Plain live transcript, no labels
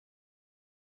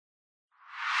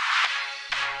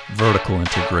Vertical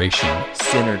integration.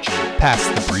 Synergy. Pass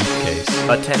the briefcase.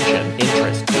 Attention.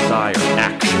 Interest. Desire.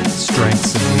 Action.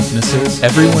 Strengths and weaknesses.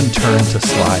 Everyone turn to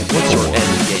slide What's your 4.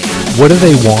 end game? What do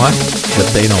they want that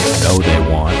they don't know they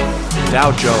want?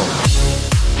 Dow Jones.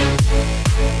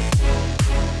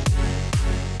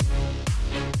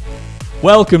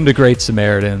 Welcome to Great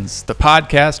Samaritans, the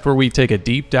podcast where we take a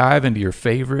deep dive into your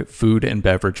favorite food and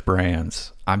beverage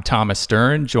brands. I'm Thomas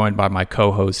Stern, joined by my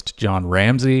co-host John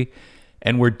Ramsey,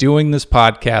 and we're doing this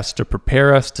podcast to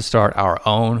prepare us to start our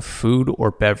own food or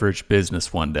beverage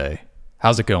business one day.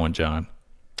 How's it going, John?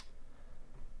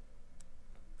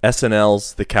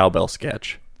 SNL's The Cowbell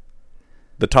Sketch.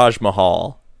 The Taj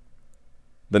Mahal.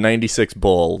 The 96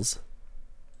 Bulls.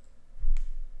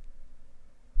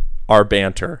 Our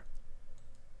banter.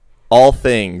 All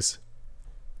things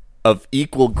of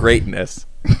equal greatness.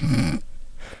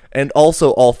 And also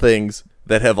all things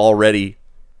that have already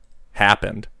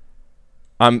happened.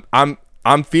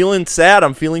 I'm feeling sad.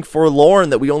 I'm feeling forlorn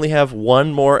that we only have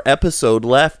one more episode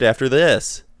left after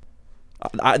this.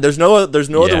 There's no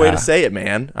other way to say it,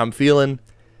 man. I'm feeling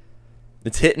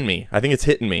it's hitting me. I think it's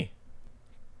hitting me.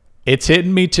 It's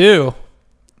hitting me too.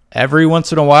 Every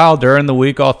once in a while during the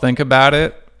week, I'll think about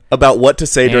it. About what to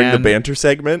say during the banter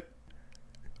segment?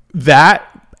 That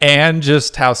and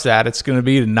just how sad it's going to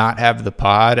be to not have the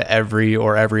pod every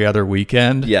other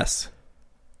weekend. Yes.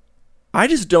 I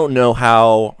just don't know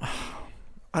how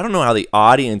the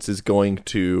audience is going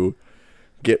to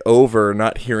get over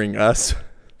not hearing us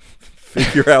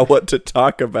figure out what to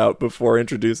talk about before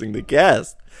introducing the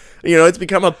guest. You know, it's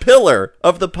become a pillar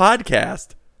of the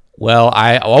podcast. Well,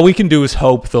 all we can do is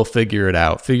hope they'll figure it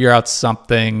out. Figure out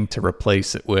something to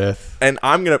replace it with. And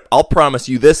I'll promise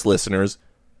you this, listeners.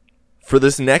 For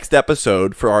this next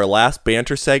episode, for our last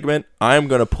banter segment, I am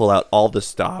going to pull out all the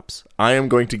stops. I am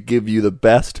going to give you the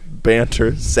best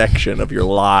banter section of your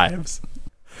lives.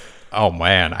 Oh,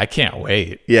 man. I can't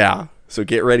wait. Yeah. So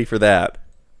get ready for that.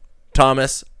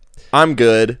 Thomas, I'm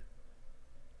good.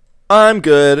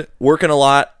 Working a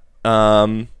lot.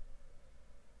 You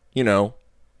know,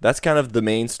 that's kind of the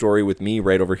main story with me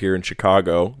right over here in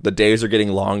Chicago. The days are getting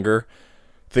longer.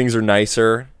 Things are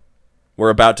nicer. We're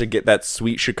about to get that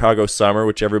sweet Chicago summer,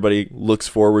 which everybody looks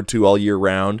forward to all year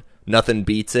round. Nothing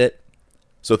beats it.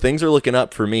 So things are looking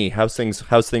up for me. How's things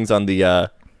on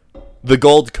the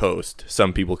Gold Coast?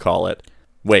 Some people call it.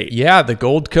 Wait. Yeah, the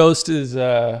Gold Coast is.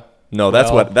 No,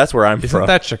 that's where I'm from. Isn't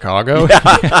that Chicago?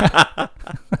 I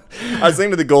was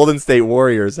thinking of the Golden State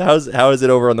Warriors. How is it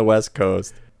over on the West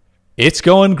Coast? It's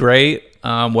going great.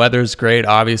 Weather's great,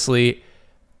 obviously.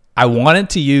 I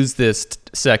wanted to use this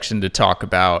section to talk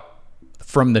about.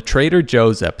 From the Trader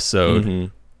Joe's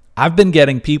episode, I've been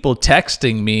getting people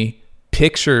texting me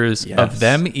pictures of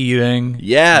them eating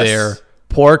their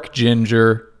pork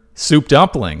ginger soup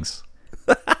dumplings.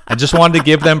 I just wanted to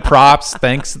give them props.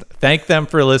 Thank them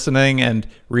for listening and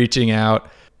reaching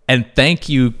out. And thank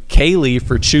you, Kaylee,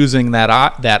 for choosing that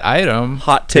item.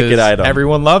 Hot ticket item.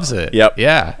 Everyone loves it. Yep.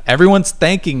 Yeah. Everyone's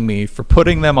thanking me for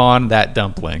putting them on that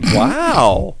dumpling.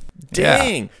 Wow.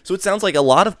 Dang. Yeah. So it sounds like a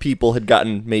lot of people had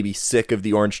gotten maybe sick of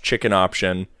the orange chicken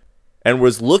option and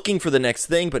was looking for the next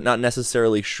thing, but not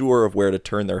necessarily sure of where to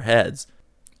turn their heads.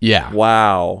 Yeah.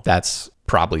 Wow. That's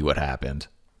probably what happened.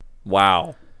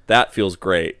 Wow. That feels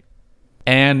great.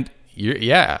 And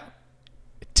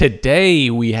today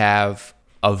we have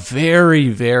a very,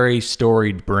 very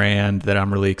storied brand that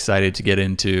I'm really excited to get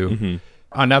into.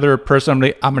 Another person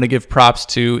I'm going to give props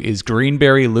to is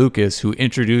Greenberry Lucas, who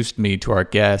introduced me to our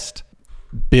guest,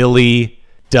 Billy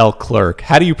Delclerc.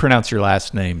 How do you pronounce your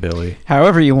last name, Billy?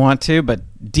 However you want to, but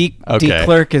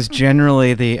Declerc is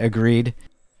generally the agreed.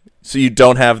 So you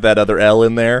don't have that other L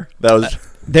in there? That was.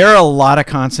 There are a lot of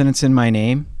consonants in my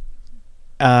name,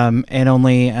 and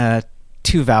only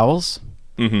 2 vowels.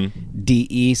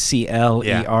 DECLERCQ.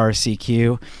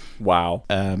 Wow.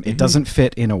 It doesn't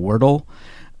fit in a Wordle.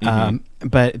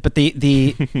 But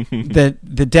the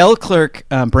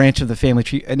Delclerc branch of the family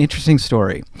tree, an interesting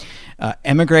story.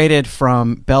 Emigrated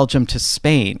from Belgium to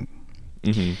Spain,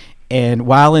 and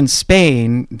while in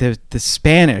Spain, the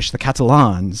Spanish, the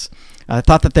Catalans,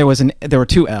 thought that there were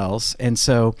 2 L's, and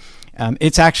so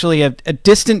it's actually a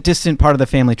distant part of the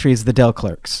family tree is the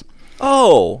Delclercs.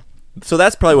 Oh, so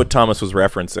that's probably what Thomas was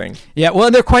referencing. Yeah,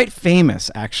 well, they're quite famous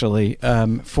actually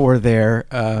for their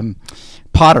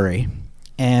pottery.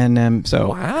 And so,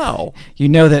 wow, you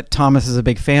know that Thomas is a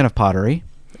big fan of pottery.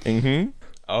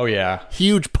 Oh, yeah.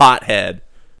 Huge pothead.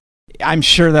 I'm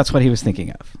sure that's what he was thinking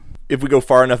of. If we go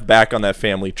far enough back on that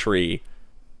family tree,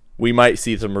 we might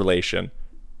see some relation.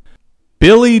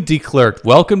 Billy Declerc,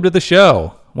 welcome to the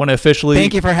show. Want to officially...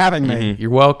 Thank you for having me. You're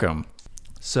welcome.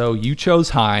 So you chose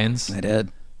Heinz. I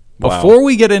did. Wow. Before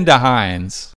we get into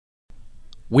Heinz,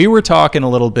 we were talking a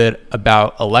little bit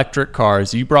about electric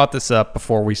cars. You brought this up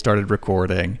before we started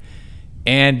recording,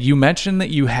 and you mentioned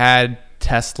that you had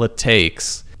Tesla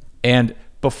takes. And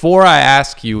before I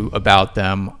ask you about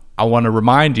them, I want to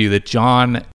remind you that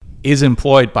John is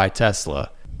employed by Tesla.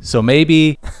 So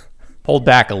maybe hold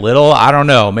back a little. I don't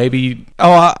know. Maybe.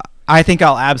 Oh, I think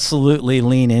I'll absolutely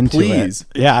lean into Please. it.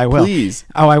 Yeah, I will. Please.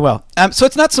 Oh, I will. So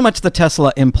it's not so much the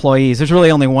Tesla employees. There's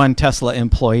really only one Tesla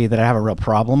employee that I have a real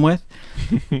problem with.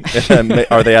 And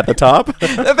are they at the top?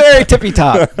 The very tippy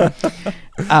top.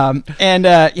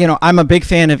 I'm a big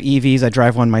fan of EVs. I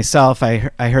drive one myself. I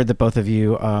heard that both of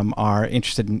you are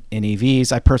interested in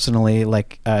EVs. I personally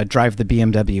drive the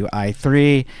BMW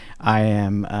i3. I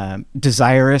am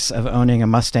desirous of owning a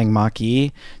Mustang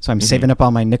Mach-E, so I'm saving up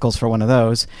all my nickels for one of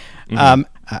those.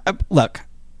 Look,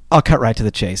 I'll cut right to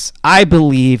the chase. I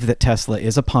believe that Tesla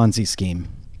is a Ponzi scheme.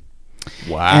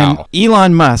 Wow. And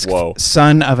Elon Musk, Whoa.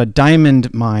 son of a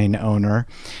diamond mine owner,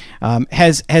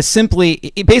 has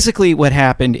simply basically what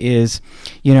happened is,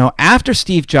 after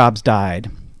Steve Jobs died,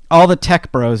 all the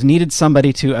tech bros needed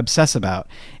somebody to obsess about,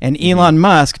 and Elon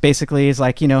Musk basically is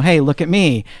like, hey, look at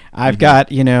me. I've got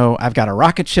a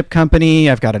rocket ship company.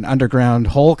 I've got an underground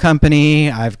hole company.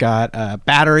 I've got a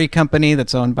battery company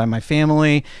that's owned by my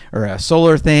family, or a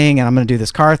solar thing, and I'm going to do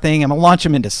this car thing. I'm going to launch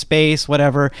them into space,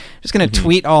 whatever. Just going to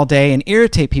tweet all day and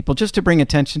irritate people just to bring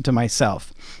attention to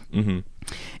myself.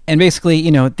 And basically,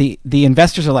 the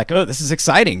investors are like, oh, this is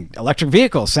exciting. Electric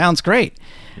vehicles sounds great.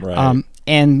 Right.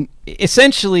 And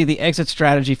essentially, the exit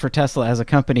strategy for Tesla as a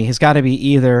company has got to be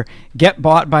either get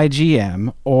bought by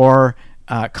GM or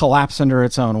collapse under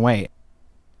its own weight.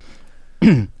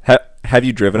 Have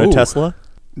you driven a Tesla?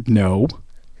 No.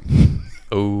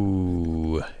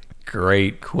 Oh,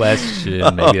 great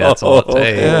question. Maybe that's all it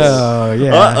takes. Oh,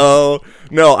 yeah. Uh-oh.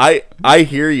 No, I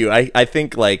hear you. I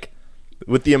think,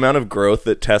 with the amount of growth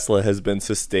that Tesla has been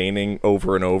sustaining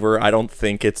over and over, I don't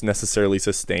think it's necessarily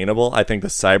sustainable. I think the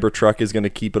Cybertruck is going to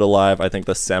keep it alive. I think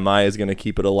the Semi is going to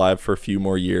keep it alive for a few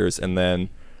more years. And then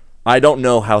I don't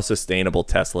know how sustainable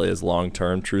Tesla is long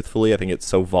term, truthfully. I think it's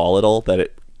so volatile that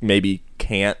it maybe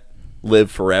can't live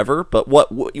forever. But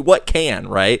what can,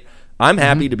 right? I'm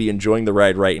happy to be enjoying the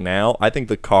ride right now. I think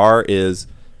the car is,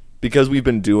 because we've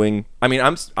been doing,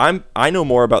 I know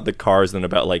more about the cars than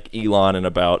about Elon and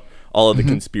about all of the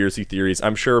conspiracy theories.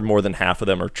 I'm sure more than half of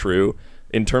them are true.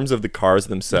 In terms of the cars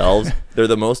themselves, they're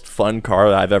the most fun car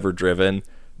that I've ever driven.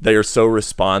 They are so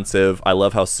responsive. I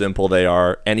love how simple they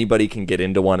are. Anybody can get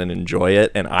into one and enjoy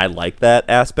it, and I like that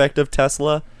aspect of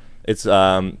Tesla. It's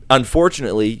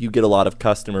unfortunately, you get a lot of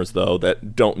customers, though,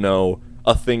 that don't know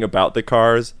a thing about the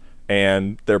cars,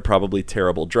 and they're probably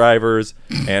terrible drivers.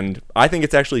 And I think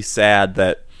it's actually sad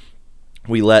that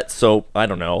we I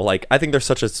don't know, I think they're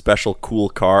such a special, cool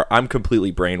car. I'm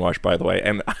completely brainwashed, by the way.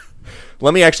 And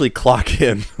let me actually clock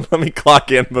in. Let me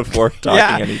clock in before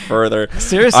talking any further.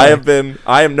 Seriously.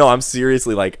 I'm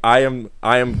seriously,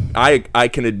 I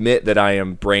can admit that I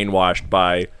am brainwashed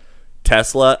by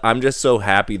Tesla. I'm just so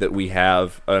happy that we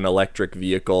have an electric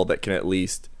vehicle that can at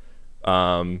least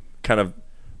kind of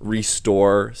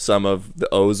restore some of the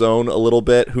ozone a little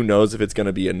bit. Who knows if it's going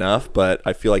to be enough, but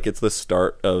I feel like it's the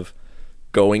start of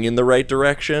going in the right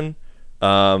direction.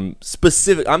 I'm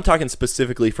talking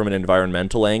specifically from an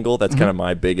environmental angle. That's kind of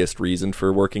my biggest reason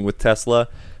for working with Tesla.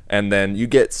 And then you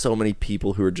get so many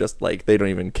people who are just they don't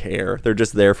even care. They're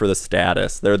just there for the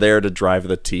status. They're there to drive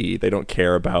the T. They don't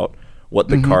care about what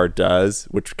the car does,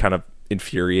 which kind of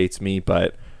infuriates me.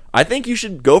 But I think you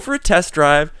should go for a test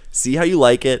drive, see how you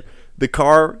like it. The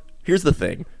car, here's the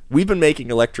thing. We've been making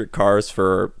electric cars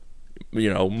for,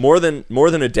 more than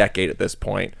a decade at this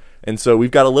point. And so we've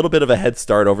got a little bit of a head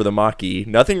start over the Mach-E.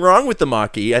 Nothing wrong with the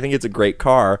Mach-E. I think it's a great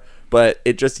car, but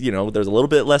it just, there's a little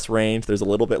bit less range, there's a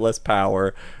little bit less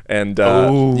power, and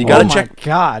you got to check. Oh my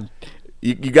God.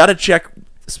 You got to check.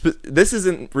 This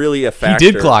isn't really a factor.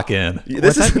 He did clock in.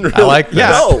 This isn't really. I like this.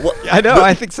 No, well, I know.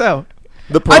 I think so.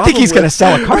 I think he's going to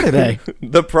sell a car today.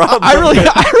 The problem. I really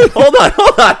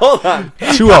Hold on.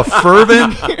 To a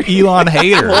fervent Elon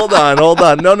hater. Hold on.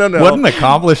 No. What an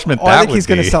accomplishment that I think would he's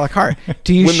going be. to sell a car.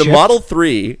 Do you When ship? the Model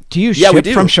 3. Do you Yeah, we ship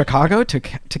do. from Chicago to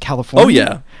California? Oh,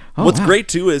 yeah. Oh, What's wow. great,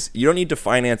 too, is you don't need to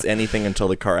finance anything until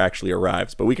the car actually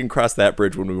arrives, but we can cross that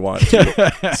bridge when we want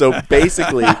to. So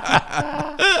basically,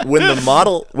 when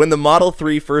the Model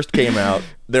 3 first came out,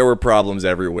 there were problems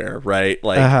everywhere, right?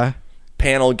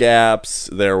 Panel gaps,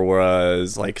 there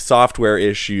was software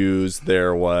issues,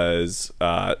 there was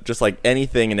just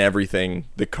anything and everything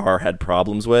the car had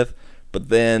problems with. But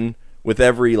then with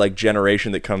every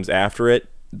generation that comes after it,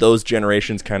 those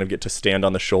generations kind of get to stand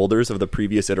on the shoulders of the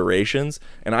previous iterations.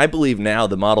 And I believe now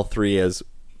the Model 3 is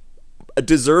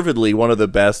deservedly one of the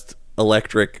best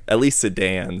electric, at least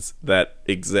sedans, that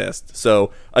exist.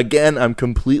 So again, I'm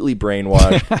completely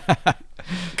brainwashed.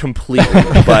 Completely.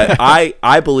 But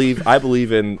I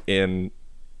believe in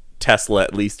Tesla,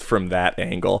 at least from that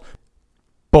angle.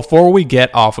 Before we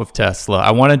get off of Tesla,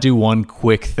 I want to do one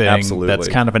quick thing. Absolutely. That's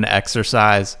kind of an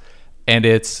exercise, and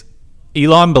it's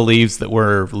Elon believes that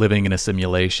we're living in a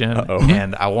simulation.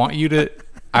 And I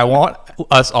want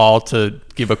us all to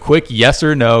give a quick yes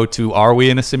or no to are we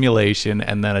in a simulation,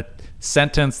 and then a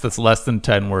sentence that's less than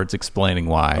 10 words explaining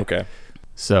why. Okay.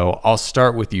 So I'll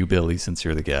start with you, Billy, since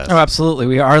you're the guest. Oh, absolutely.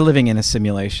 We are living in a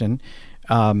simulation.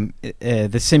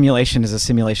 The simulation is a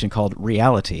simulation called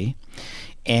reality.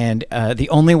 And the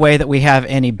only way that we have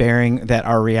any bearing that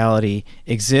our reality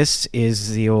exists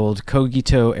is the old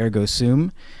cogito ergo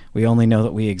sum. We only know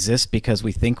that we exist because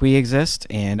we think we exist,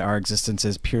 and our existence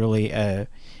is purely a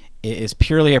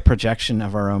projection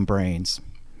of our own brains.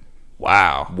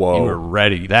 Wow. Whoa. You were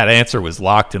ready. That answer was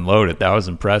locked and loaded. That was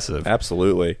impressive.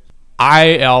 Absolutely.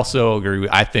 I also agree.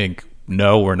 I think,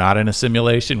 no, we're not in a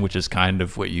simulation, which is kind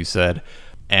of what you said.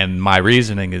 And my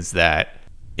reasoning is that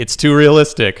it's too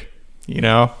realistic. You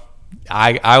know,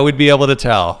 I would be able to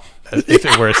tell if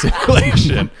it were a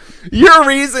simulation. Your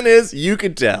reason is you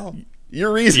could tell.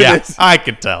 Your reason is I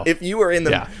could tell. If you were in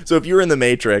the so if you were in the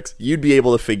Matrix, you'd be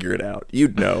able to figure it out.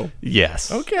 You'd know.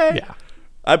 Yes. Okay. Yeah.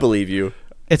 I believe you.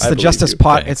 It's the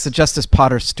Justice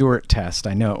Potter Stewart test.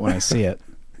 I know it when I see it.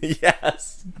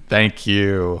 Yes. Thank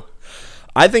you.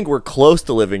 I think we're close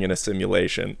to living in a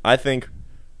simulation. I think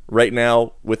right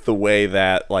now, with the way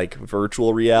that like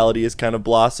virtual reality is kind of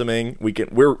blossoming,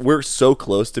 we're so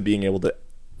close to being able to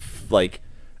like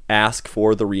ask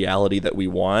for the reality that we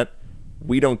want.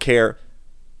 We don't care.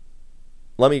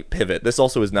 Let me pivot. This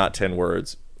also is not 10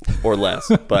 words or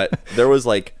less, but there was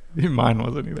like mine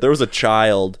wasn't either. There was a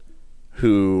child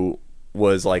who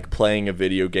was like playing a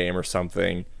video game or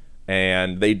something,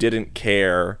 and they didn't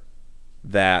care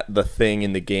that the thing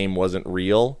in the game wasn't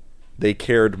real. They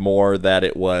cared more that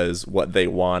it was what they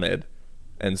wanted.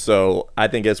 And so I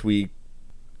think as we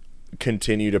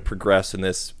continue to progress in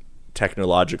this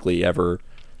technologically ever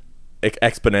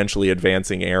exponentially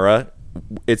advancing era,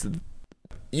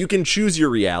 you can choose your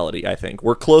reality. I think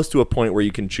we're close to a point where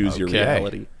you can choose your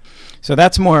reality. So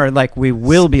that's more like we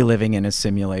will be living in a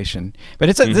simulation. But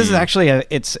this is actually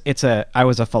I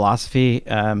was a philosophy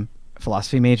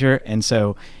major, and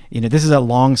so this is a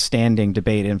long-standing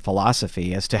debate in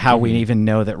philosophy as to how we even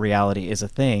know that reality is a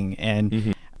thing.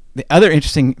 And the other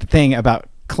interesting thing about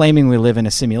claiming we live in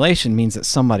a simulation means that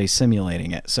somebody's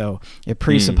simulating it. So it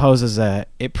presupposes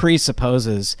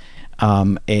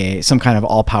some kind of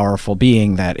all-powerful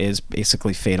being that is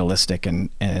basically fatalistic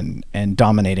and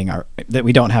dominating that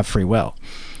we don't have free will.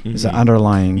 Is the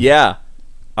underlying. Yeah,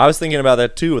 I was thinking about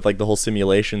that too with like the whole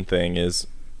simulation thing. Is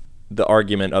the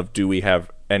argument of, do we have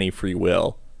any free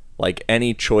will? Like,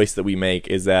 any choice that we make,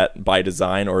 is that by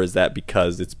design, or is that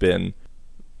because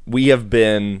we have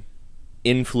been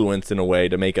influenced in a way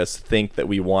to make us think that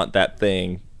we want that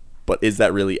thing, but is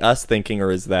that really us thinking,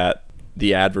 or is that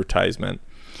the advertisement?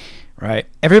 Right.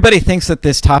 Everybody thinks that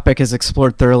this topic is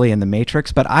explored thoroughly in The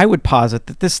Matrix, but I would posit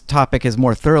that this topic is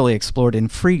more thoroughly explored in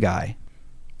Free Guy.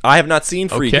 I have not seen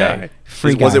Free Guy.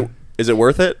 Is it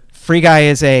worth it? Free Guy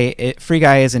is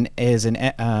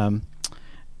an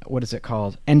what is it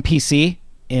called? NPC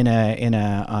in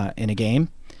a game,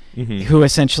 who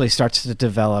essentially starts to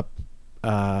develop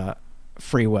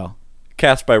free will.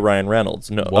 Cast by Ryan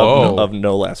Reynolds, of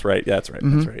No Less, right? Yeah, that's right.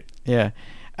 That's right. Yeah.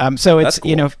 So it's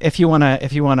cool. if you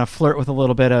wanna flirt with a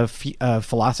little bit of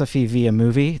philosophy via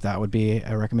movie, that would be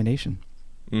a recommendation.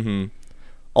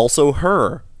 Also,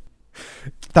 Her.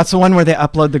 That's the one where they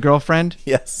upload the girlfriend.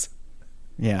 Yes.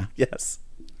 Yeah. Yes.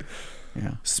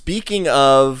 Yeah. Speaking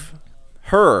of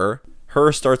Her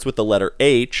starts with the letter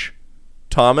H.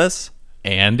 Thomas,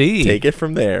 Andy, take it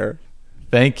from there.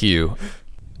 Thank you.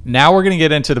 Now we're going to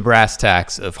get into the brass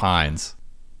tacks of Heinz.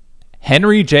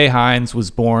 Henry J. Heinz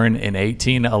was born in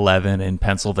 1811 in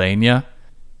Pennsylvania.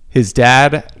 His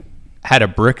dad had a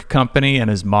brick company, and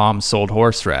his mom sold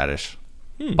horseradish,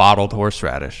 bottled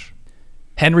horseradish.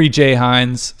 Henry J.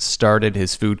 Heinz started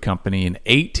his food company in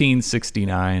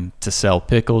 1869 to sell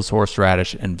pickles,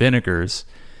 horseradish, and vinegars.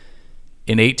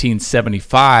 In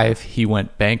 1875, he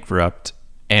went bankrupt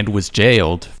and was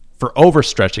jailed for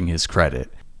overstretching his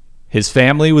credit. His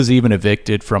family was even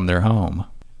evicted from their home.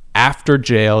 After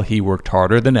jail, he worked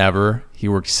harder than ever. He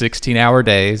worked 16-hour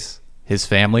days. His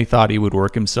family thought he would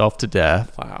work himself to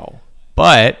death. Wow.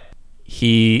 But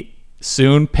he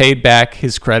soon paid back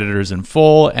his creditors in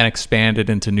full and expanded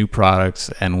into new products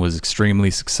and was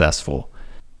extremely successful.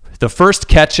 The first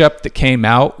ketchup that came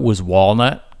out was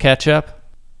walnut ketchup.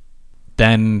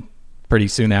 Then pretty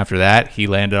soon after that, he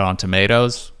landed on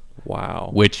tomatoes. Wow.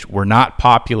 Which were not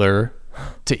popular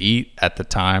to eat at the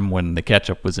time when the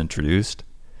ketchup was introduced.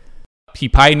 He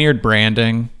pioneered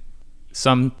branding.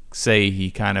 Some say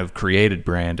he kind of created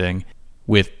branding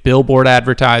with billboard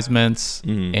advertisements.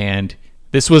 And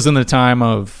this was in the time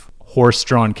of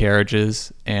horse-drawn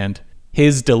carriages. And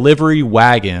his delivery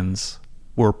wagons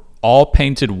were all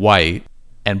painted white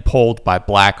and pulled by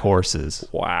black horses.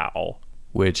 Wow.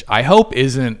 Which I hope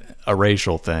isn't a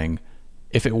racial thing.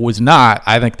 If it was not,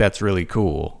 I think that's really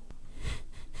cool.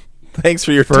 Thanks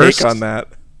for your take on that.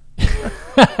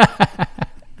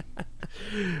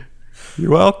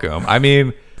 You're welcome. I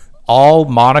mean, all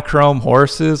monochrome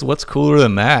horses, what's cooler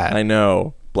than that? I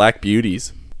know. Black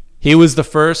beauties. He was the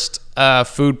first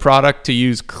food product to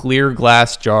use clear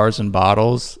glass jars and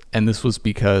bottles, and this was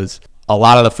because a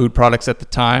lot of the food products at the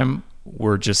time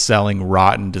were just selling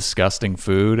rotten, disgusting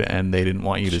food, and they didn't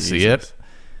want you to see it.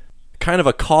 Kind of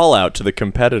a call out to the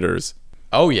competitors.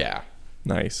 Oh, yeah.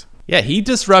 Nice. Yeah, he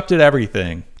disrupted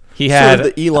everything. He had sort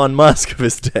of the Elon Musk of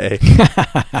his day.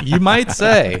 You might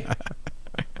say.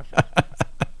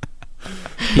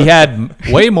 He had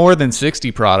way more than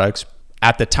 60 products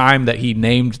at the time that he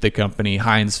named the company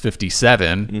Heinz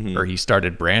 57, or he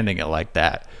started branding it like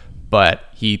that. But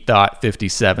he thought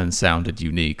 57 sounded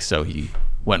unique, so he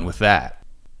went with that.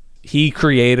 He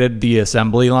created the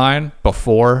assembly line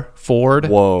before Ford.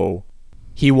 Whoa.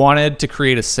 He wanted to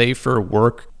create a safer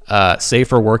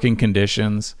working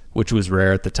conditions, which was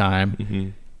rare at the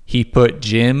time. He put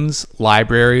gyms,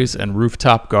 libraries, and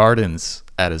rooftop gardens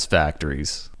at his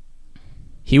factories.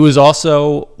 He was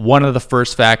also one of the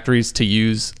first factories to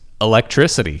use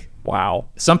electricity. Wow.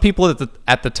 Some people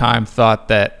at the time thought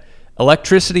that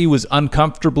electricity was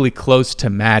uncomfortably close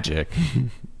to magic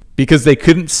because they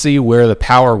couldn't see where the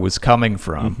power was coming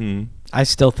from. I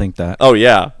still think that. Oh,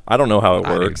 yeah. I don't know how it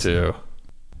works. I do too.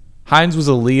 Heinz was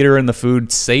a leader in the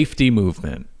food safety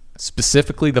movement,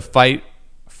 specifically the fight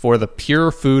for the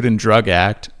Pure Food and Drug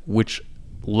Act, which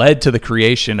led to the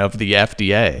creation of the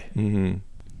FDA.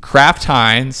 Kraft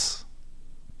Heinz,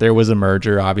 there was a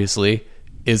merger, obviously,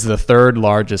 is the third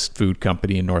largest food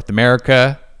company in North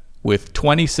America with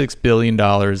 $26 billion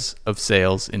of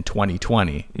sales in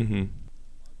 2020.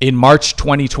 In March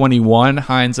 2021,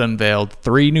 Heinz unveiled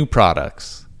 3 new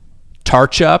products.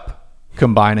 Tarchup,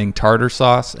 combining tartar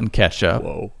sauce and ketchup.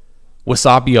 Whoa.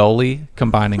 Wasabioli,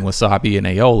 combining wasabi and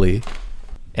aioli.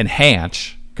 And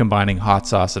Hanch, combining hot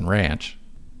sauce and ranch.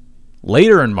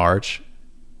 Later in March,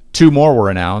 2 more were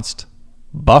announced.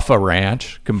 Buffa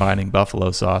Ranch, combining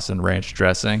buffalo sauce and ranch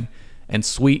dressing. And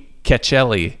Sweet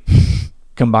Ketchelli,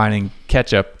 combining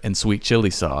ketchup and sweet chili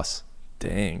sauce.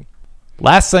 Dang.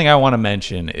 Last thing I want to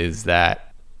mention is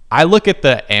that I look at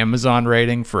the Amazon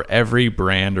rating for every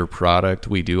brand or product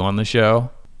we do on the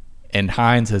show, and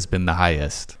Heinz has been the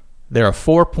highest. They're a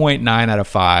 4.9 out of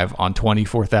 5 on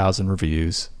 24,000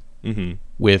 reviews,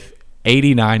 with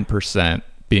 89%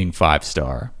 being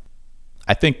 5-star.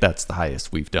 I think that's the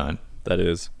highest we've done. That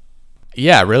is.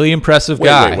 Yeah, really impressive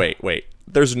guy. Wait.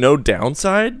 There's no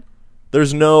downside?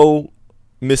 There's no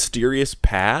mysterious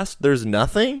past? There's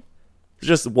nothing?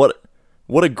 Just what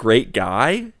a great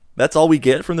guy? That's all we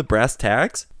get from the brass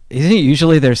tacks? Isn't it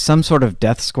usually there's some sort of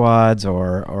death squads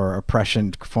or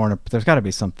oppression? There's got to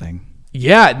be something.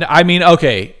 Yeah, I mean,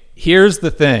 okay, here's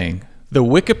the thing. The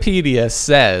Wikipedia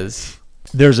says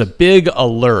there's a big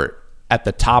alert at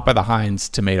the top of the Heinz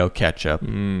tomato ketchup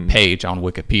page on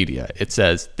Wikipedia. It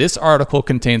says, this article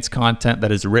contains content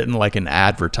that is written like an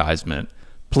advertisement.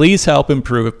 Please help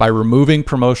improve it by removing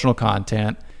promotional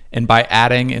content and by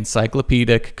adding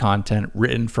encyclopedic content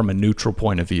written from a neutral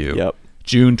point of view. Yep.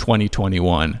 June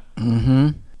 2021.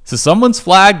 So someone's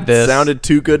flagged this. Sounded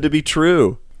too good to be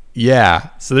true.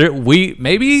 Yeah. So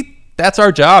maybe that's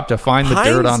our job, to find the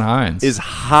dirt on Heinz. Is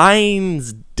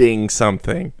Heinz-ding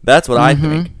something? That's what I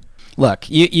think. Look,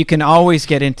 you can always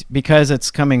get into, because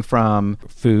it's coming from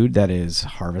food that is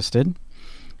harvested,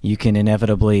 you can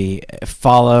inevitably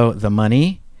follow the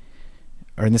money,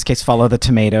 or in this case, follow the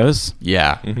tomatoes.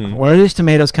 Yeah. Where are these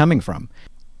tomatoes coming from?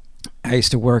 I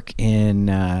used to work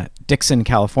in Dixon,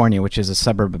 California, which is a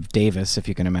suburb of Davis, if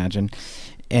you can imagine.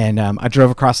 And I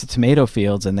drove across the tomato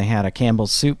fields, and they had a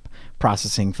Campbell's soup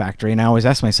processing factory. And I always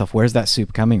ask myself, where's that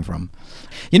soup coming from?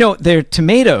 You know, their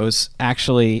tomatoes,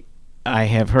 actually, I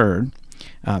have heard,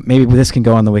 maybe this can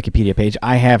go on the Wikipedia page,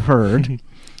 I have heard,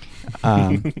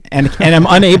 and I'm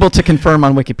unable to confirm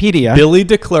on Wikipedia. Billy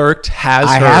DeClercq has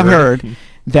I have heard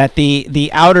that the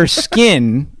outer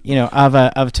skin,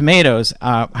 of tomatoes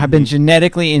have been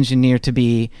genetically engineered to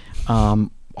be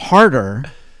harder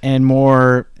and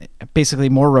basically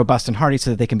more robust and hardy,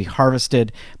 so that they can be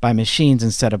harvested by machines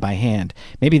instead of by hand.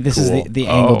 Maybe this is the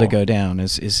angle to go down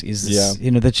is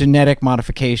the genetic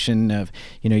modification of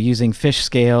using fish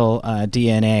scale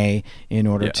DNA in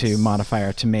order to modify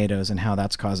our tomatoes, and how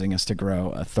that's causing us to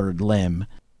grow a third limb.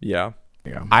 Yeah.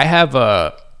 I have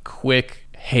a quick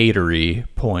hatery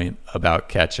point about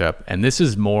ketchup, and this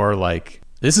is more like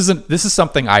this is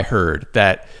something I heard,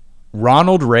 that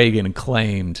Ronald Reagan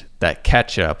claimed that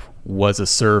ketchup was a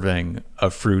serving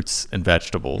of fruits and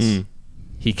vegetables.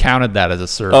 He counted that as a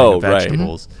serving of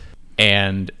vegetables.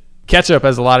 And ketchup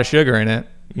has a lot of sugar in it.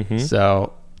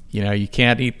 So, you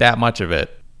can't eat that much of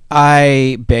it.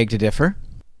 I beg to differ.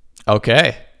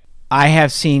 Okay. I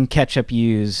have seen ketchup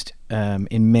used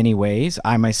in many ways.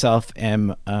 I myself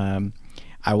am,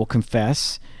 I will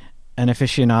confess, an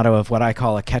aficionado of what I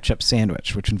call a ketchup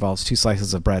sandwich, which involves 2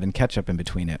 slices of bread and ketchup in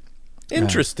between it.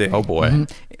 Interesting. Oh boy.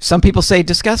 Some people say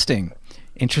disgusting.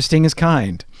 Interesting is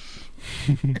kind.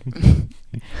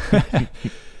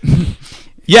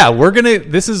 Yeah,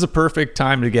 this is a perfect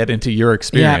time to get into your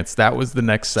experience. That was the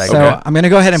next segment. So I'm going to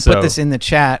go ahead and put this in the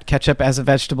chat. Ketchup as a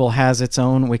vegetable has its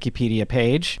own Wikipedia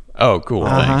page. Oh, cool.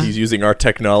 Thanks. He's using our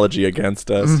technology against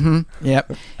us.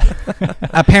 Yep.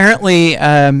 Apparently,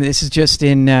 this is just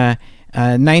in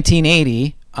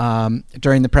 1980,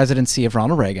 during the presidency of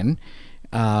Ronald Reagan,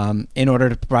 in order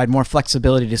to provide more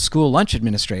flexibility to school lunch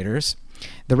administrators.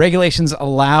 The regulations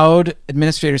allowed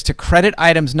administrators to credit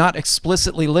items not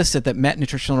explicitly listed that met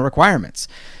nutritional requirements.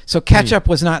 So ketchup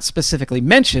was not specifically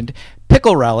mentioned.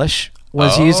 Pickle relish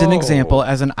was used as an example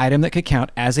as an item that could count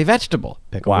as a vegetable.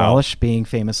 Pickle relish being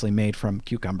famously made from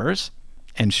cucumbers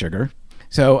and sugar.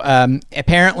 So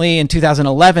apparently in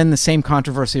 2011, the same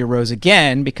controversy arose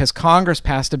again because Congress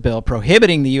passed a bill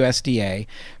prohibiting the USDA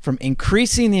from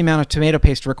increasing the amount of tomato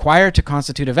paste required to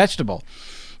constitute a vegetable.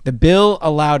 The bill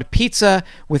allowed pizza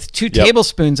with 2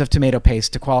 tablespoons of tomato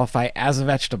paste to qualify as a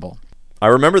vegetable. I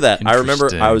remember that. I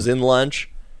remember I was in lunch.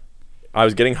 I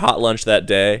was getting hot lunch that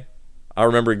day. I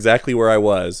remember exactly where I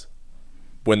was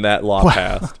when that law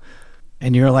passed.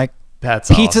 And you're like, "That's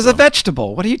pizza's awesome. A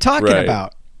vegetable. What are you talking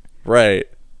about?" Right.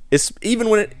 It's even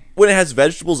when it has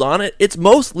vegetables on it, it's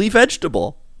mostly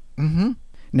vegetable. Mm-hmm.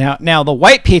 Now the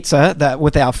white pizza that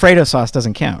with the Alfredo sauce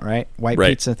doesn't count, right? White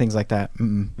pizza, things like that.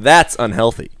 That's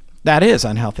unhealthy. That is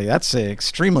unhealthy. That's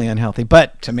extremely unhealthy.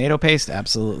 But tomato paste,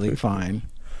 absolutely fine.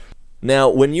 Now,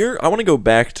 I want to go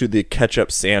back to the ketchup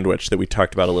sandwich that we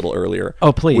talked about a little earlier.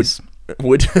 Oh, please.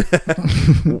 Would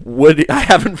I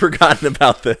haven't forgotten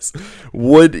about this.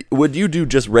 Would you do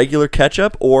just regular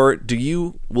ketchup, or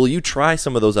will you try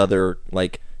some of those other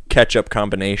like ketchup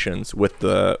combinations with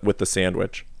the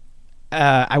sandwich?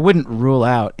 I wouldn't rule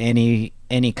out any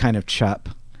kind of chup.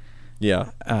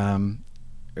 Yeah.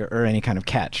 Or any kind of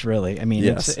catch, really. I mean,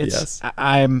 yes.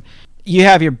 You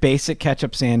have your basic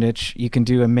ketchup sandwich. You can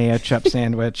do a mayo chup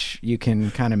sandwich. You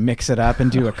can kind of mix it up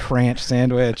and do a cranch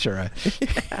sandwich or a.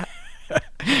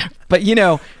 But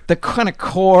the kind of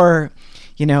core,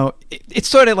 it's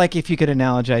sort of like if you could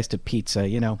analogize to pizza.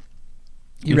 Your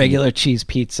regular cheese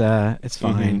pizza, it's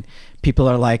fine. People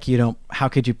are like, how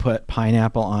could you put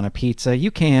pineapple on a pizza? You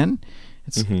can.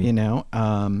 It's you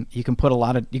can put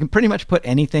you can pretty much put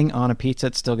anything on a pizza.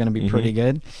 It's still going to be pretty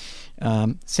good.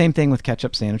 Same thing with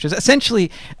ketchup sandwiches.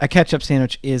 Essentially, a ketchup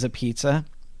sandwich is a pizza,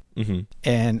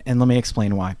 and let me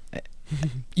explain why.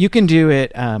 You can do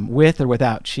it with or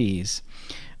without cheese.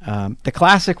 The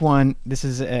classic one. This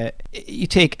is you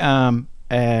take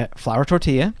a flour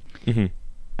tortilla,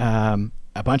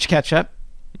 a bunch of ketchup.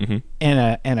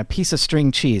 And a piece of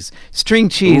string cheese. String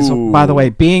cheese, by the way,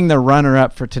 being the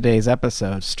runner-up for today's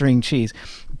episode, string cheese.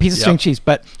 Piece of string cheese,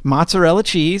 but mozzarella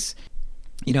cheese.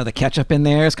 The ketchup in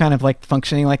there is kind of like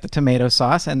functioning like the tomato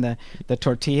sauce, and the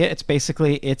tortilla. It's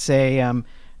basically it's a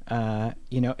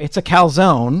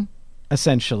calzone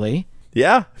essentially.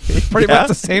 Yeah, pretty much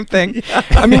the same thing. Yeah.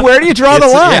 I mean, where do you draw the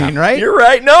line, right? You're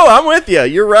right. No, I'm with you.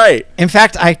 You're right. In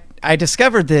fact, I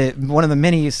discovered one of the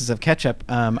many uses of ketchup.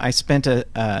 I spent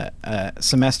a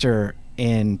semester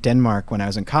in Denmark when I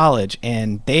was in college,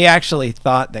 and they actually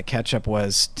thought that ketchup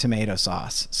was tomato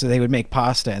sauce. So they would make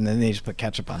pasta, and then they just put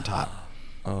ketchup on top.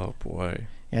 Oh boy!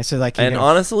 Yeah, so like.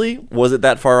 Honestly, was it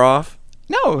that far off?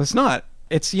 No, it's not.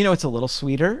 It's it's a little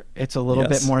sweeter. It's a little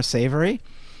bit more savory.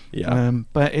 Yeah.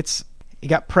 But you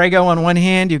got Prego on one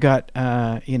hand, you got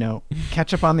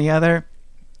ketchup on the other.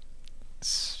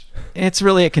 It's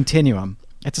really a continuum.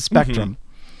 It's a spectrum.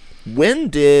 When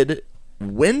did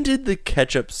the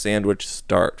ketchup sandwich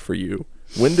start for you?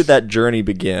 When did that journey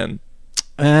begin?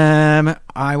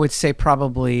 I would say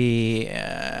probably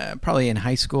in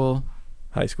high school.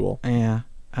 High school. Yeah.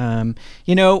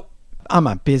 You know, I'm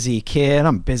a busy kid.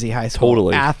 I'm a busy high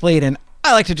school athlete, and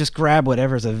I like to just grab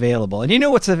whatever's available. And you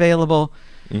know what's available?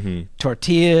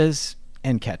 Tortillas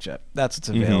and ketchup. That's what's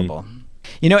available.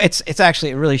 You know, it's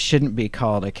actually, it really shouldn't be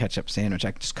called a ketchup sandwich.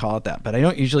 I just call it that, but I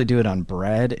don't usually do it on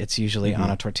bread. It's usually on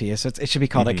a tortilla, so it should be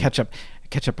called a ketchup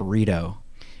burrito.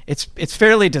 It's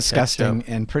fairly disgusting,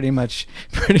 and pretty much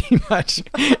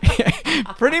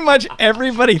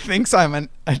everybody thinks I'm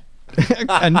a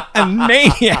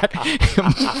maniac.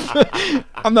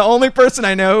 I'm the only person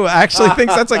I know who actually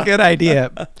thinks that's a good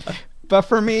idea. But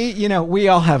for me, you know, we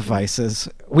all have vices.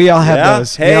 We all have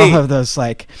those. We all have those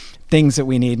like things that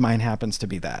we need. Mine happens to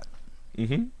be that.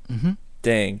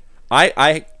 Dang.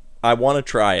 I want to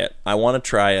try it. I want to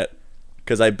try it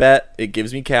because I bet it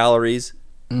gives me calories.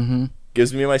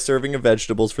 Gives me my serving of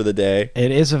vegetables for the day.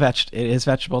 It is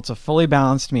vegetable. It's a fully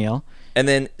balanced meal. And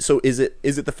then, so is it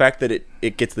the fact that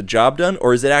it gets the job done,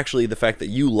 or is it actually the fact that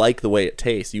you like the way it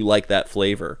tastes? You like that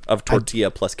flavor of tortilla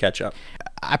plus ketchup?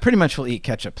 I pretty much will eat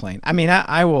ketchup plain. I mean,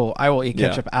 I will eat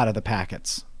ketchup out of the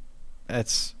packets.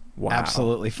 It's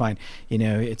absolutely fine. You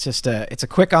know, it's just it's a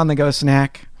quick on the go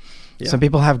snack. Yeah. Some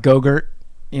people have Go-Gurt.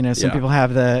 You know, some people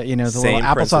have the little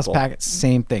applesauce packets.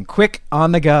 Same thing. Quick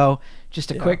on the go. Just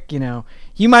a quick, you know,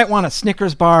 you might want a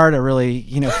Snickers bar to really,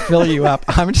 you know, fill you up.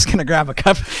 I'm just going to grab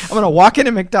I'm going to walk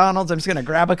into McDonald's. I'm just going to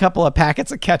grab a couple of packets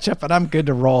of ketchup and I'm good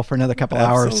to roll for another couple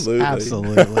hours.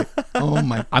 Absolutely. Oh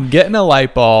my. I'm getting a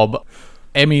light bulb.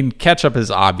 I mean, ketchup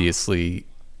is obviously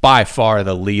by far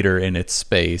the leader in its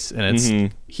space, and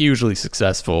it's hugely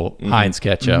successful. Heinz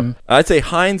ketchup. I'd say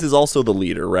Heinz is also the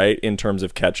leader, right, in terms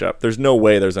of ketchup. There's no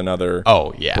way there's another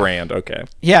brand. Okay.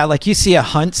 Yeah, like you see a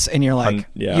Hunt's and you're like,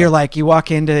 you walk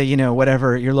into, you know,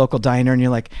 whatever, your local diner and you're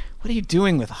like, what are you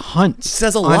doing with Hunt's? It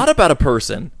says a lot about a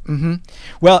person.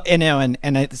 Well, you know, and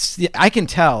I can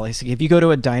tell. If you go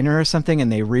to a diner or something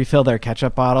and they refill their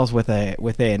ketchup bottles with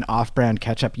an off-brand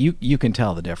ketchup, you can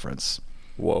tell the difference.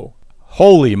 Whoa.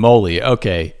 Holy moly.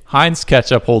 Okay. Heinz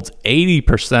ketchup holds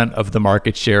 80% of the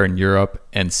market share in Europe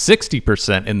and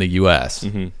 60% in the U.S.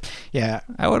 Yeah.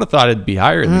 I would have thought it'd be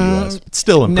higher in the U.S., but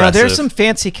still impressive. No, there's some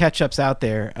fancy ketchups out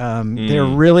there. They're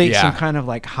really some kind of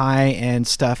like high-end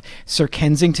stuff. Sir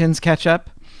Kensington's ketchup.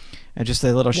 And just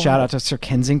a little shout out to Sir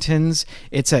Kensington's.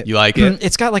 You like it?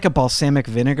 It's got like a balsamic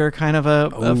vinegar kind of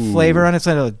a flavor on it. It's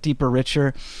a little deeper,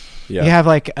 richer. Yeah. You have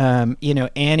like, you know,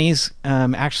 Annie's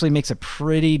actually makes a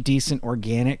pretty decent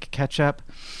organic ketchup.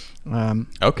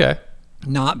 Okay.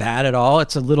 Not bad at all.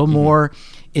 It's a little more,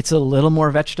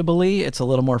 vegetable-y. It's a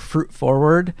little more fruit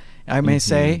forward, I may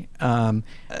say.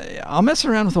 I'll mess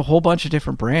around with a whole bunch of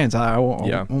different brands. I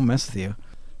won't mess with you.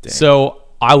 Dang. So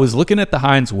I was looking at the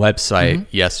Heinz website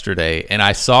yesterday, and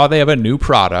I saw they have a new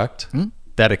product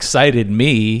that excited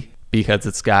me because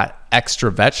it's got extra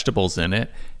vegetables in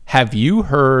it. Have you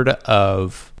heard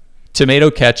of tomato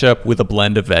ketchup with a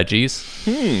blend of veggies?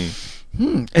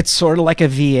 It's sort of like a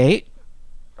V8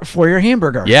 for your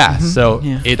hamburger. Yeah, so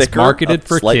it's marketed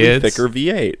for slightly kids. Thicker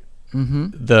V8.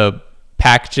 The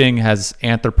packaging has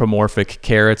anthropomorphic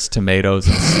carrots, tomatoes,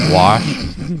 and squash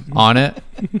on it.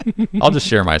 I'll just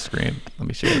share my screen. Let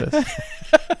me share this.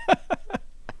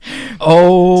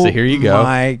 Oh, so here you go.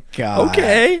 My God.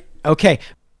 Okay.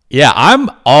 Yeah, I'm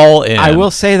all in. I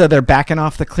will say that they're backing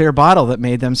off the clear bottle that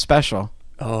made them special.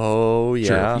 Oh,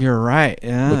 yeah. You're right.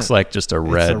 Yeah. Looks like just a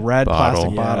red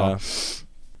bottle. Plastic bottle.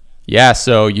 Yeah,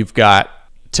 so you've got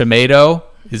tomato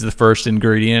is the first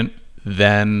ingredient,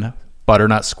 then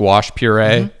butternut squash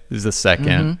puree is the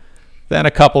second. Then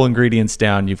a couple ingredients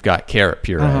down, you've got carrot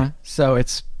puree. So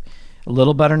it's a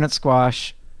little butternut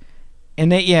squash.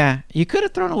 And you could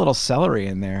have thrown a little celery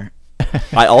in there.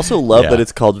 I also love that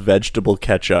it's called vegetable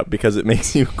ketchup because it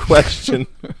makes you question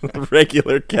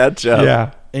regular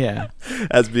ketchup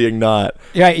as being not.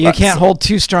 Yeah, you can't hold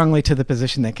too strongly to the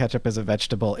position that ketchup is a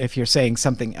vegetable if you're saying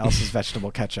something else is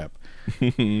vegetable ketchup.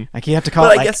 Like you have to call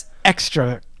it like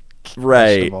extra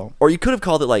vegetable. Or you could have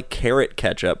called it like carrot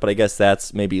ketchup, but I guess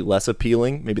that's maybe less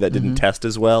appealing. Maybe that didn't test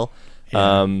as well.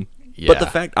 But the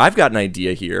fact, I've got an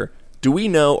idea here. Do we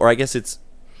know, or I guess it's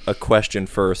a question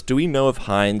first. Do we know if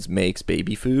Heinz makes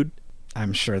baby food?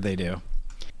 I'm sure they do.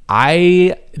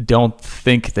 I don't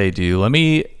think they do.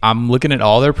 I'm looking at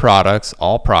all their products,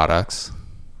 all products.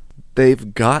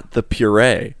 They've got the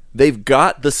puree. They've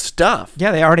got the stuff.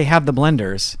 Yeah, they already have the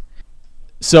blenders.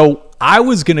 So I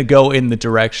was going to go in the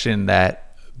direction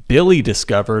that Billy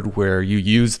discovered where you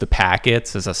use the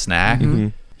packets as a snack.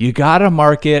 You got to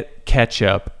market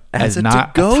ketchup as a not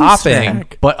a to-go topping,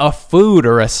 snack. but a food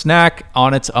or a snack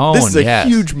on its own. This is a yes.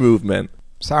 huge movement.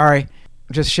 Sorry,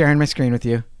 I'm just sharing my screen with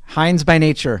you. Heinz by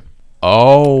Nature.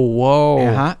 Oh, whoa.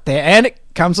 And it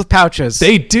comes with pouches.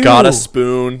 They do. Got a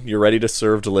spoon. You're ready to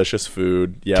serve delicious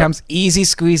food. Yeah. Comes easy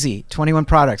squeezy. 21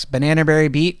 products. Banana berry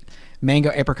beet,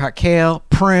 mango apricot kale,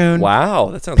 prune,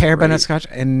 Wow, that sounds pear great. butterscotch,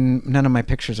 and none of my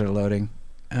pictures are loading.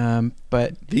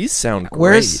 But These sound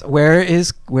great. where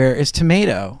is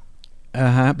tomato?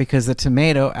 Because the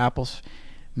tomato, apple,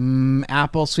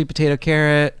 sweet potato,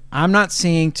 carrot. I'm not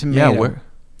seeing tomato. Yeah,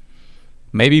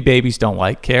 maybe babies don't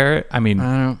like carrot. I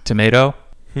mean, tomato.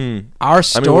 Our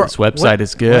store. this website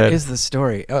is good. What is the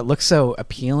story? Oh, it looks so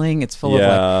appealing. It's full of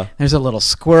Yeah. there's a little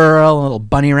squirrel, a little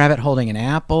bunny rabbit holding an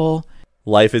apple.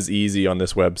 Life is easy on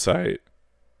this website.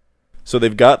 So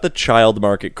they've got the child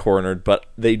market cornered, but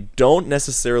they don't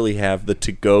necessarily have the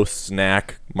to-go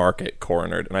snack market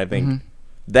cornered. And I think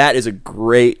that is a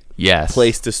great Yes.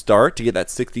 place to start to get that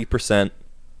 60%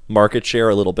 market share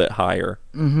a little bit higher.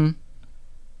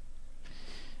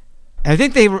 I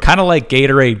think they Kind of like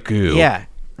Gatorade goo. Yeah,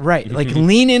 right. Like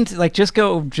lean into, like just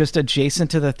go just adjacent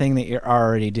to the thing that you're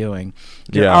already doing.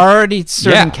 You're Yeah. already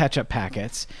serving Yeah. ketchup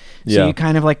packets. So Yeah. you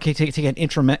kind of like take an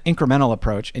incremental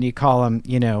approach, and you call them,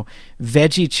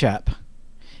 veggie chup.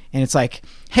 And it's like,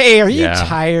 hey, are you Yeah.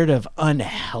 tired of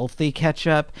unhealthy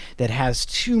ketchup that has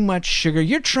too much sugar?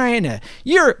 It's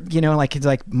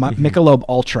like Michelob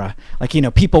Ultra,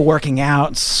 like, people working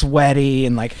out, sweaty,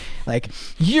 and like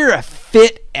you're a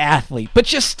fit athlete,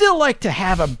 but you still like to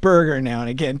have a burger now and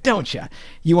again, don't you?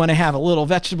 You want to have a little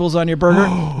vegetables on your burger?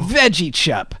 Veggie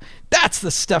Chup. That's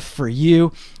the stuff for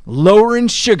you. Lower in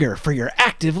sugar for your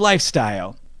active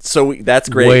lifestyle. So that's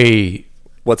great. Wait.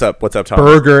 What's up, Tom?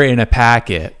 Burger in a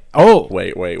packet. Oh,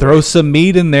 Wait. Throw some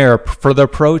meat in there for the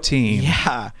protein.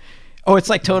 yeah. Oh, it's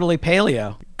like totally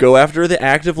paleo. Go after the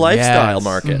active lifestyle Yes.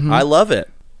 market. I love it.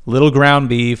 Little ground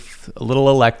beef, a little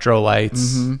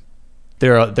electrolytes.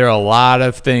 There are a lot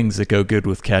of things that go good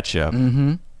with ketchup.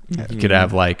 You could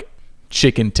have like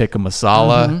chicken tikka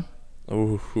masala,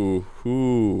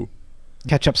 Ooh.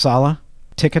 Ketchup sala.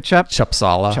 Tikka chup.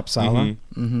 chapsala. Chup sala.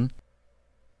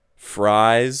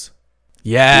 Fries.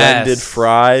 Yes. Blended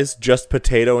fries. Just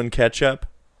potato and ketchup.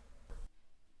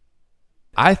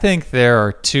 I think there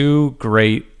are two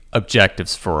great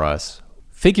objectives for us.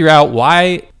 Figure out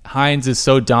why Heinz is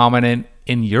so dominant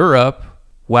in Europe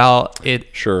while it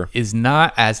Sure. is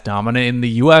not as dominant in the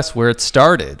US where it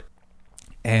started.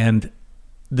 And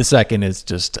the second is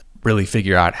just really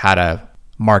figure out how to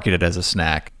market it as a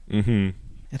snack.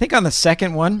 I think on the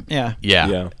second one, yeah.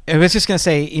 Yeah. I was just going to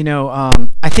say,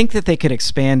 I think that they could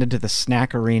expand into the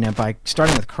snack arena by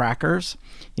starting with crackers.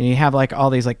 You have like all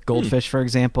these like Goldfish, for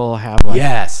example, have like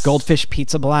Yes. Goldfish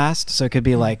Pizza Blast. So it could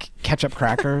be like ketchup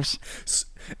crackers.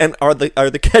 And are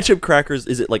the ketchup crackers,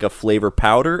 is it like a flavor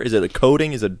powder? Is it a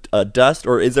coating? Is it a dust?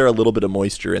 Or is there a little bit of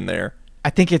moisture in there? I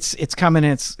think it's coming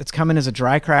as a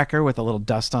dry cracker with a little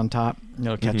dust on top,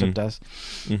 ketchup dust.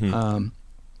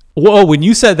 Whoa, when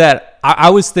you said that, I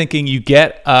was thinking you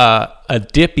get a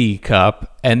dippy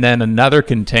cup and then another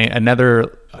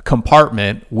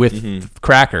compartment with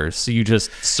crackers. So you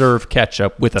just serve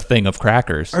ketchup with a thing of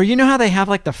crackers. Or how they have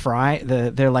like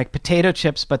they're like potato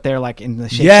chips, but they're like in the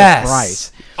shape Yes. of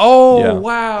fries. Oh, Yeah.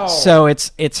 wow. So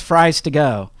it's fries to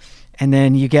go, and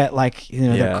then you get like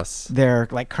Yes. they're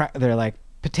like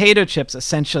potato chips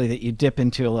essentially that you dip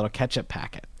into a little ketchup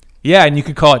packet. Yeah, and you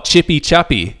could call it Chippy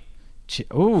Chuppy.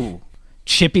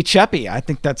 Chippy Chuppy. I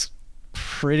think that's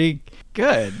pretty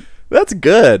good. That's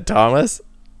good, Thomas.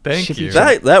 Thank Chippy you.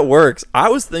 Chuppy. That works. I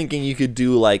was thinking you could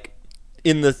do like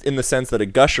in the sense that a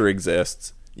gusher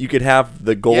exists. You could have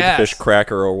the Goldfish Yes.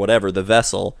 cracker or whatever, the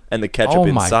vessel, and the ketchup Oh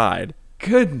my inside.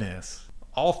 Goodness.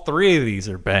 All three of these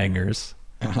are bangers.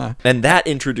 And that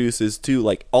introduces too,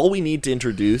 like, all we need to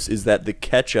introduce is that the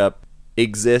ketchup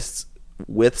exists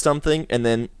with something, and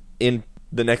then in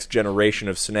the next generation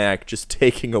of snack, just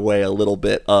taking away a little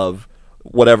bit of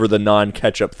whatever the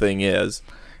non-ketchup thing is.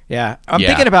 Yeah, I'm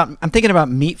Yeah. thinking about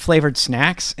meat flavored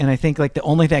snacks, and I think like the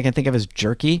only thing I can think of is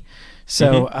jerky.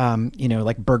 So,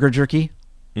 like burger jerky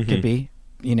could be.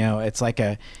 It's like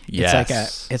a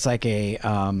Yes. it's like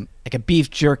a beef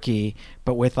jerky,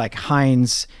 but with like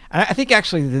Heinz. I think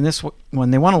actually in this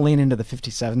one they want to lean into the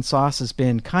 57 sauce has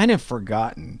been kind of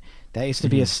forgotten. That used to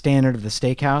be a standard of the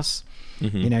steakhouse.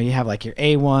 You have like your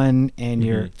A1 and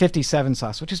your 57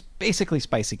 sauce, which is basically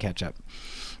spicy ketchup,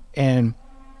 and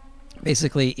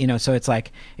basically so it's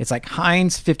like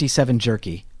Heinz 57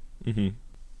 jerky.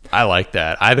 I like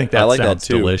that. I think that I like that sounds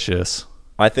too. delicious.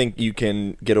 I think you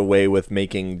can get away with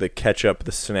making the ketchup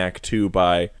the snack too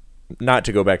by not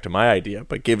to go back to my idea,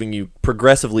 but giving you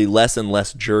progressively less and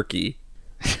less jerky.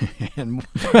 and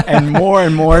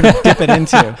more to dip it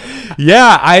into.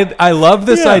 Yeah, I love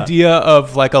this idea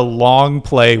of like a long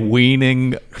play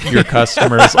weaning your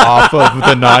customers off of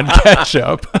the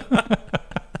non-ketchup.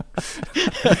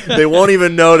 They won't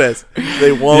even notice.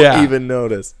 They won't even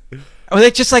notice. Or they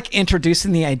just like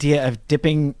introducing the idea of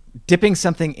dipping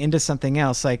something into something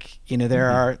else. Like,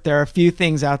 there are a few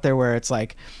things out there where it's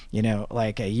like,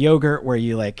 like a yogurt where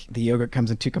you like the yogurt comes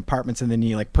in 2 compartments and then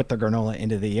you like put the granola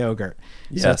into the yogurt.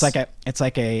 Yes. So it's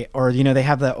like a, or, they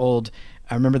have the old,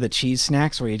 I remember the cheese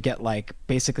snacks where you'd get like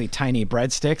basically tiny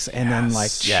breadsticks and then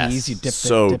like cheese, you dip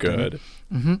so dip good.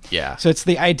 Mm-hmm. Yeah. So it's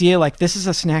the idea like this is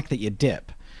a snack that you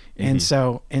dip. And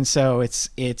so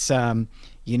it's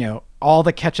all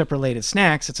the ketchup related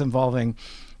snacks, it's involving,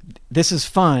 this is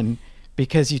fun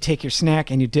because you take your snack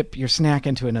and you dip your snack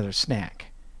into another snack.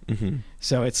 Mm-hmm.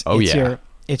 So it's your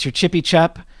chippy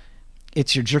chup,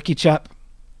 it's your jerky chup,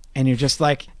 and you're just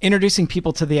like introducing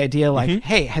people to the idea like,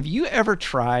 hey, have you ever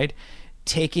tried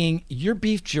taking your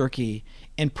beef jerky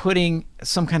and putting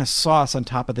some kind of sauce on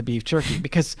top of the beef jerky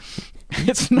because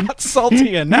it's not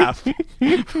salty enough.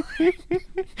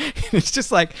 It's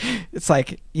just like,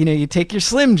 you take your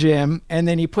Slim Jim and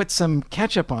then you put some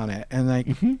ketchup on it and like,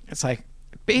 it's like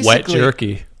basically wet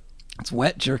jerky. It's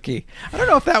wet jerky. I don't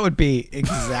know if that would be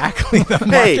exactly the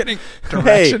marketing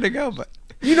direction to go, but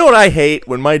you know what I hate?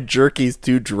 When my jerky's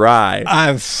too dry.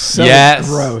 I'm so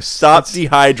gross. Stop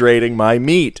dehydrating my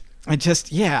meat.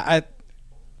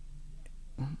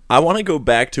 I want to go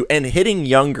back to, and hitting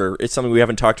younger is something we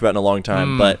haven't talked about in a long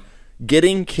time, but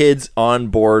getting kids on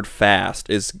board fast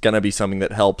is going to be something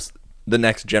that helps the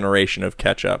next generation of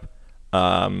ketchup.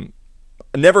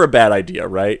 Never a bad idea,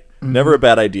 right? Mm-hmm. Never a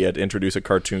bad idea to introduce a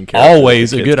cartoon character.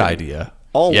 Always a good idea.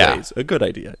 Always a good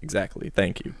idea. Exactly.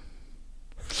 Thank you.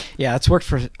 Yeah, it's worked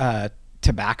for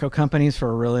tobacco companies for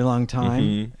a really long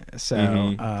time.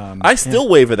 So I still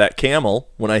wave at that Camel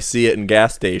when I see it in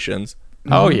gas stations.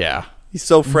 Oh, yeah. He's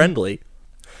so friendly.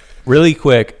 Really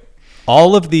quick,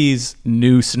 all of these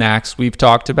new snacks we've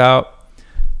talked about,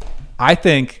 I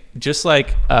think just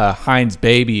like Heinz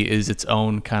Baby is its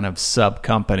own kind of sub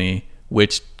company,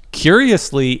 which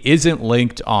curiously isn't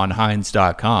linked on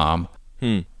Heinz.com.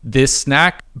 This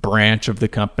snack branch of the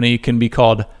company can be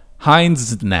called Heinz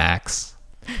Snacks.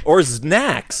 Or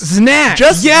Snacks. Snacks.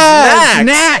 Just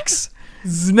Snacks.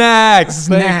 Snacks.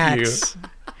 Thank you.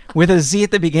 With a Z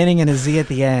at the beginning and a Z at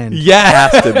the end. Yeah.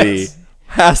 Has to be.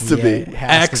 Has to be.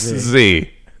 XZ.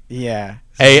 Yeah.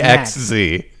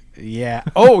 AXZ. Yeah.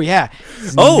 Oh, yeah.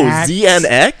 Snacks. Oh,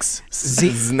 ZNX?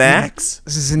 Snacks?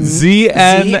 ZNAXZ.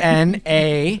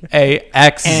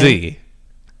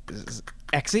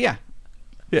 X, yeah.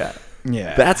 Yeah.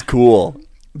 Yeah. That's cool.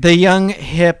 The young,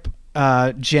 hip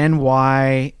Gen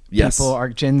Y Yes. people, or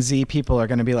Gen Z people are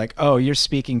going to be like, oh, you're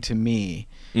speaking to me.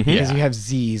 Because you have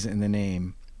Z's in the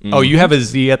name. Oh, you have a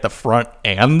Z at the front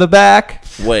and the back?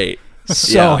 Wait.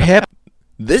 So hip.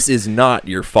 This is not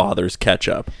your father's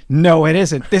ketchup. No, it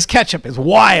isn't. This ketchup is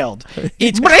wild.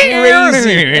 It's crazy.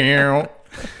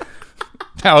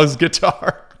 That was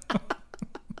guitar.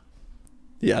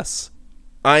 Yes.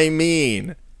 I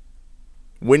mean,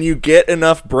 when you get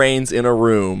enough brains in a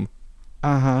room,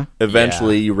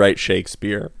 eventually you write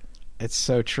Shakespeare. It's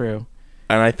so true.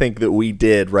 And I think that we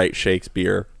did write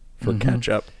Shakespeare for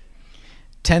ketchup.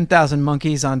 10,000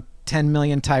 monkeys on 10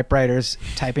 million typewriters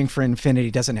typing for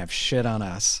infinity doesn't have shit on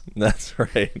us. That's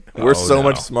right. We're so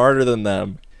much smarter than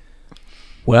them.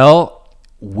 Well,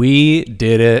 we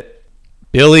did it.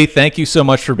 Billy, thank you so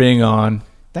much for being on.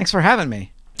 Thanks for having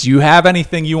me. Do you have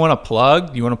anything you want to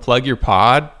plug? Do you want to plug your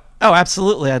pod? Oh,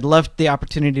 absolutely. I'd love the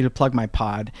opportunity to plug my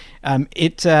pod. My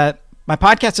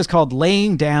podcast is called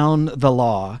Laying Down the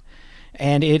Law.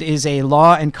 And it is a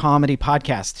law and comedy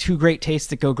podcast. Two great tastes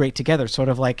that go great together, sort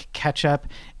of like ketchup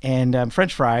and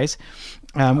French fries.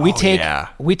 We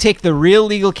take the real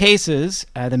legal cases,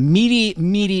 the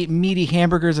meaty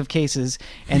hamburgers of cases,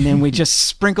 and then we just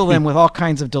sprinkle them with all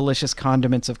kinds of delicious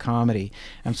condiments of comedy.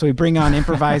 So we bring on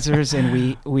improvisers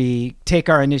and we take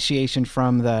our initiation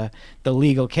from the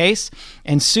legal case.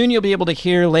 And soon you'll be able to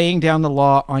hear Laying Down the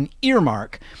Law on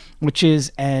Earmark, which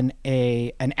is an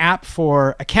app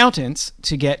for accountants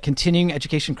to get continuing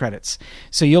education credits.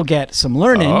 So you'll get some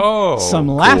learning, some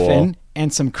laughing,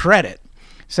 and some credit.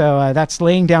 So that's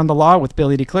Laying Down the Law with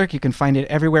Billy DeClerc. You can find it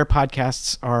everywhere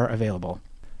podcasts are available.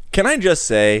 Can I just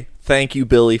say thank you,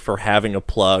 Billy, for having a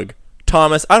plug.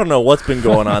 Thomas, I don't know what's been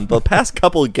going on. The past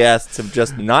couple of guests have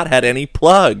just not had any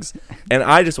plugs. And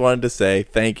I just wanted to say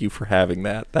thank you for having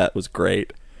that. That was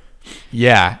great.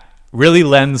 Yeah. Really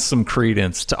lends some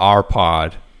credence to our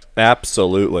pod.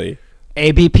 Absolutely.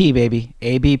 ABP, baby.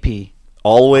 ABP.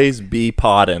 Always be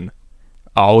poddin'.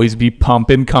 Always be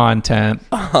pumping content.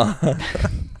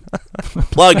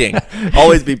 Plugging.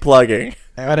 Always be plugging.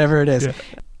 Whatever it is. Yeah.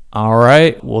 All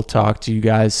right. We'll talk to you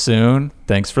guys soon.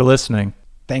 Thanks for listening.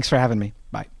 Thanks for having me.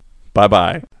 Bye.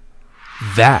 Bye-bye.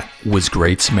 That was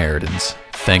Great Samaritans.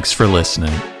 Thanks for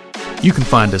listening. You can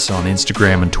find us on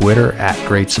Instagram and Twitter at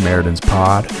Great Samaritans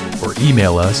Pod, or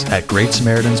email us at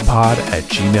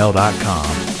greatsamaritans.pod@gmail.com.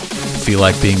 Feel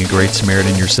like being a Great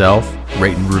Samaritan yourself?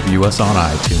 Rate and review us on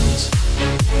iTunes.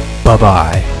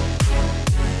 Bye-bye.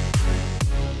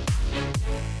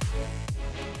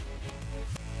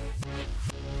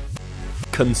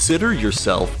 Consider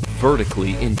yourself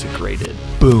vertically integrated.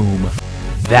 Boom.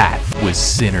 That was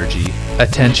synergy.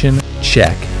 Attention,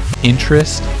 check.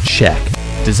 Interest, check.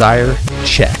 Desire,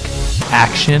 check.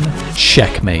 Action,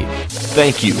 checkmate.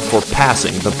 Thank you for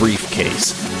passing the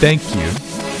briefcase. Thank you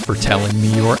for telling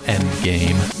me your end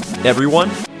game.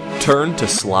 Everyone, turn to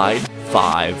slide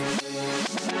 5.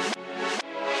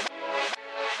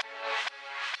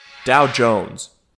 Dow Jones.